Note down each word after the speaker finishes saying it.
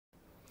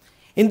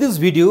In this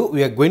video,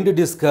 we are going to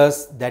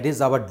discuss that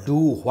is our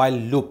do-while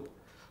loop.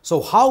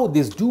 So how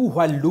this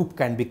do-while loop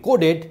can be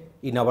coded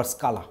in our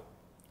Scala.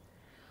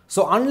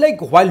 So unlike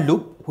while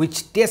loop,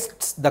 which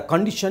tests the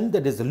condition,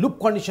 that is the loop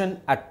condition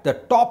at the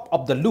top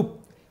of the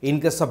loop, in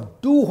case of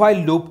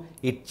do-while loop,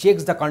 it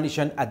checks the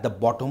condition at the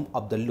bottom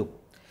of the loop.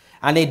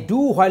 And a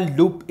do-while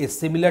loop is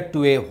similar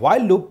to a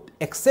while loop,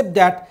 except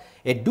that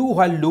a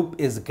do-while loop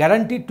is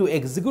guaranteed to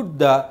execute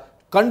the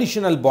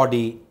conditional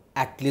body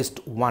at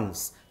least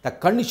once. The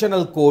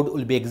conditional code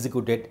will be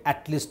executed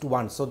at least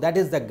once. So that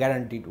is the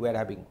guarantee we are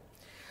having.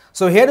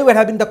 So here we are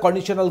having the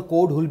conditional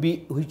code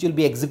which will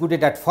be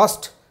executed at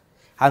first,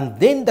 and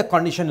then the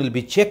condition will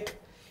be checked.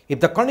 If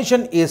the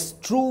condition is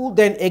true,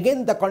 then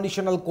again the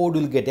conditional code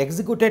will get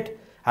executed,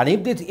 and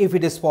if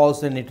it is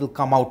false, then it will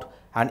come out,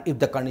 and if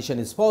the condition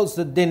is false,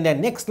 then the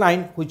next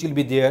line which will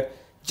be there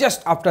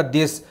just after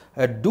this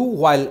do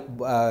while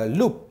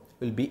loop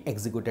will be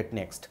executed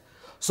next.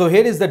 So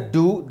here is the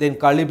do, then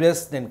curly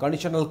brace, then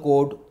conditional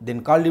code,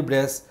 then curly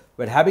brace.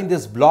 We are having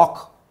this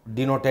block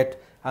denoted,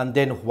 and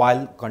then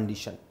while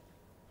condition.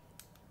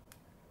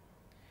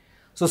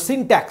 So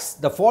syntax,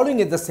 the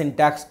following is the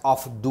syntax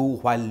of do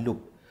while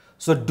loop.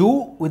 So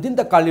do within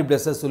the curly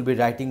braces will be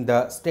writing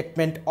the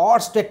statement or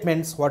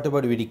statements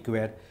whatever we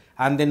require,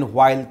 and then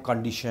while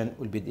condition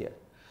will be there.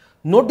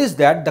 Notice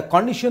that the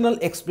conditional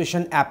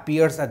expression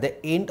appears at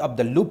the end of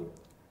the loop.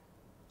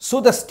 So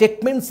the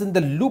statements in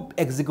the loop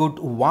execute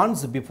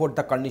once before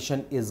the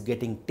condition is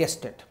getting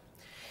tested.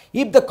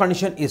 If the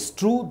condition is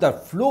true, the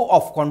flow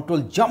of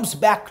control jumps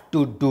back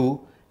to do,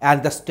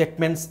 and the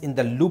statements in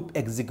the loop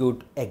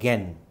execute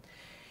again.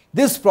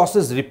 This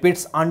process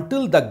repeats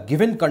until the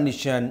given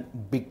condition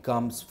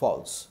becomes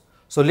false.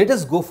 So let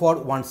us go for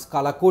one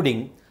Scala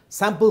coding,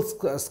 sample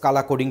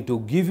Scala coding,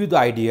 to give you the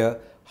idea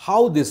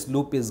how this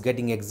loop is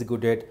getting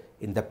executed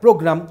in the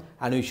program,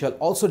 and we shall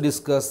also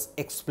discuss,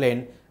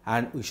 explain,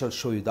 and we shall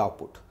show you the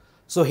output.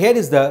 So here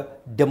is the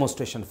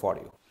demonstration for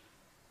you.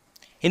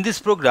 In this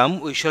program,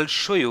 we shall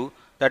show you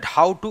that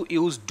how to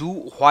use do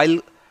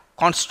while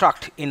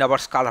construct in our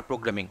Scala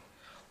programming.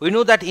 We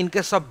know that in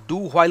case of do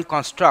while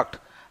construct,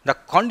 the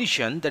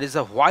condition, that is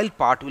the while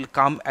part, will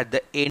come at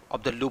the end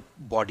of the loop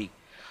body.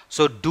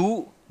 So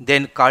do,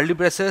 then curly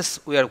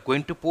braces, we are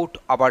going to put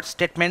our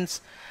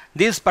statements.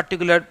 This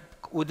particular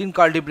within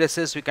curly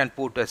braces we can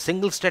put a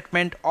single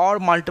statement or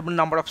multiple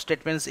number of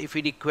statements if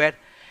we require,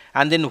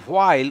 and then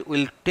while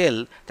will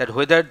tell that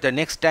whether the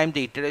next time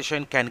the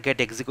iteration can get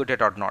executed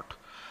or not.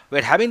 We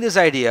are having this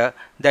idea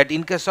that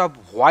in case of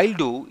while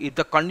do, if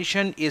the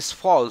condition is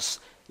false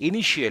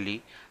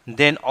initially,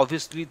 then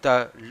obviously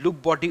the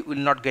loop body will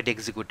not get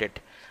executed.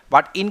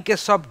 But in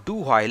case of do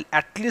while,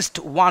 at least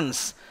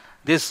once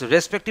this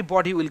respective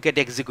body will get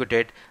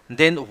executed,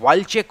 then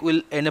while check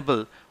will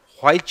enable,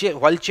 while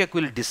check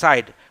will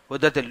decide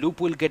whether the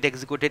loop will get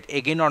executed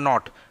again or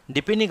not,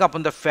 depending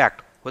upon the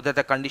fact whether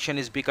the condition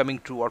is becoming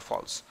true or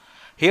false.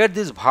 Here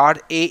this var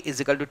a is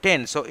equal to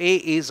 10. So a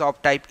is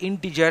of type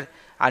integer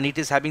and it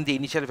is having the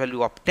initial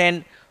value of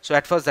 10. So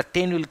at first the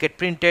 10 will get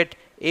printed,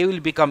 a will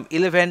become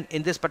 11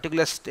 in this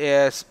particular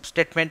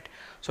statement.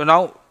 So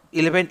now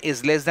 11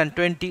 is less than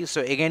 20.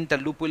 So again the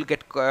loop will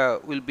get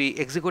will be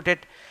executed,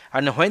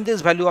 and when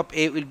this value of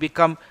a will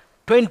become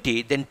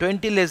 20, then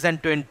 20 less than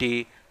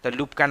 20, the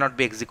loop cannot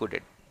be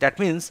executed. That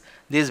means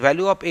this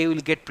value of a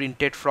will get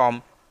printed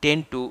from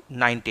 10 to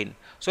 19.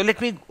 So let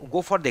me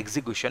go for the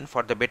execution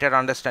for the better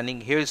understanding.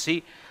 Here you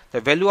see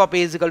the value of a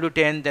is equal to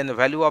 10, then the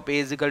value of a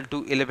is equal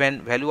to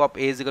 11, value of a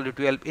is equal to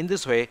 12. In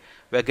this way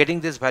we are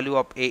getting this value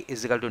of a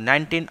is equal to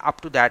 19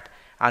 up to that,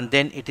 and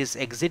then it is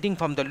exiting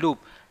from the loop,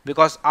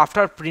 because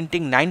after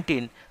printing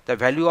 19 the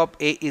value of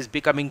a is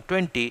becoming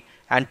 20,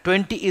 and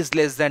 20 is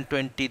less than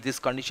 20, this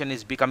condition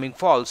is becoming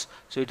false,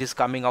 so it is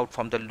coming out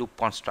from the loop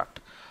construct.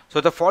 So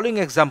the following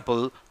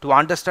example to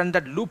understand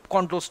that loop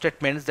control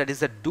statements, that is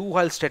the do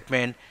while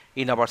statement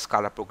in our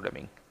Scala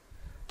programming.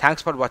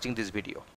 Thanks for watching this video.